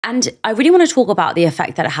And I really want to talk about the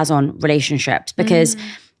effect that it has on relationships, because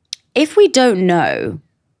if we don't know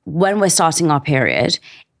when we're starting our period,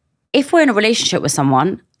 if we're in a relationship with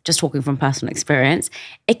someone, just talking from personal experience,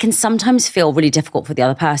 it can sometimes feel really difficult for the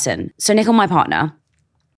other person. So Nick, my partner,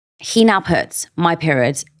 he now puts my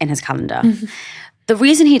periods in his calendar. The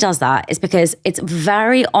reason he does that is because it's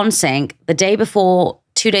very on sync. The day before,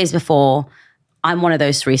 2 days before, I'm one of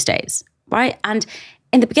those 3 states, right? And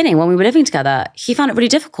in the beginning, when we were living together, he found it really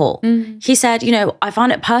difficult. He said, I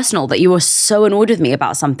found it personal that you were so annoyed with me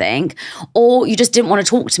about something, or you just didn't want to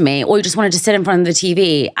talk to me, or you just wanted to sit in front of the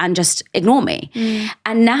TV and just ignore me.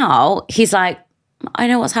 And now he's like, I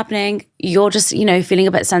know what's happening. You're just, feeling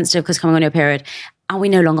a bit sensitive because coming on your period. And we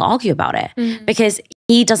no longer argue about it because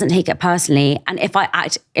he doesn't take it personally. And if I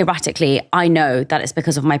act erratically, I know that it's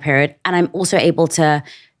because of my period. And I'm also able to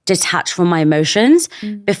detach from my emotions.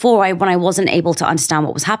 Before, when I wasn't able to understand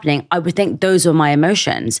what was happening, I would think those were my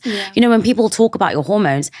emotions. When people talk about your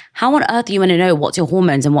hormones, how on earth are you going to know what's your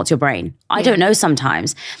hormones and what's your brain? I don't know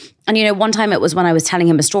sometimes. And one time it was when I was telling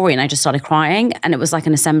him a story and I just started crying, and it was like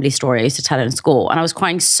an assembly story I used to tell in school. And I was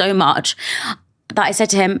crying so much that I said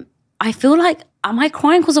to him, I feel like, am I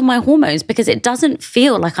crying because of my hormones? Because it doesn't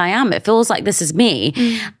feel like I am. It feels like this is me.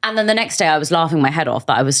 And then the next day I was laughing my head off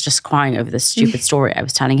that I was just crying over this stupid story I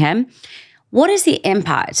was telling him. What is the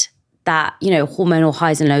impact that, hormonal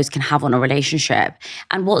highs and lows can have on a relationship?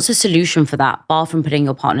 And what's the solution for that, bar from putting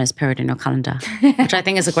your partner's period in your calendar, which I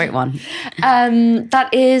think is a great one? That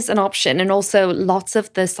is an option. And also lots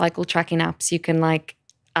of the cycle tracking apps, you can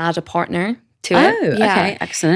add a partner to it. Oh, okay, excellent.